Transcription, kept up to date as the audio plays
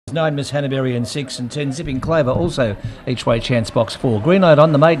9 Miss Hannaberry and 6 and 10 Zipping Clover, also each way chance box 4. Green light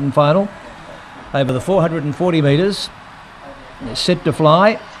on the maiden final over the 440 metres. Set to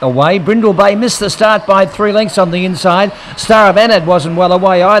fly away. Brindle Bay missed the start by 3 lengths on the inside. Star of Anad wasn't well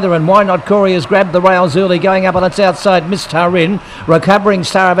away either, and Why Not Corey has grabbed the rails early, going up on its outside. Miss Tarin recovering.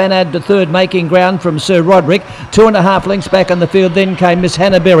 Star of Anad to third, making ground from Sir Roderick. 2.5 lengths back in the field. Then came Miss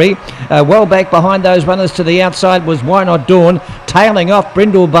Hannaberry. Well back behind those runners to the outside was Why Not Dawn, tailing off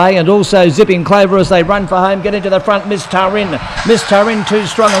Brindle Bay and also Zipping Clover as they run for home. Get into the front, Miss Tarin. Miss Tarin too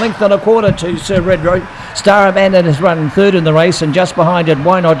strong, a length and a quarter to Sir Roderick. Star of Anad has run third in the race, and just behind it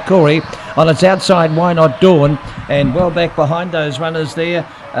Why Not Corey. On its outside Why Not Dawn, and well back behind those runners there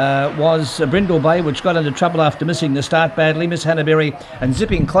was Brindle Bay, which got into trouble after missing the start badly. Miss Hannaberry and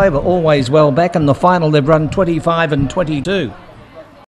Zipping Clover always well back. In the final they've run 25 and 22.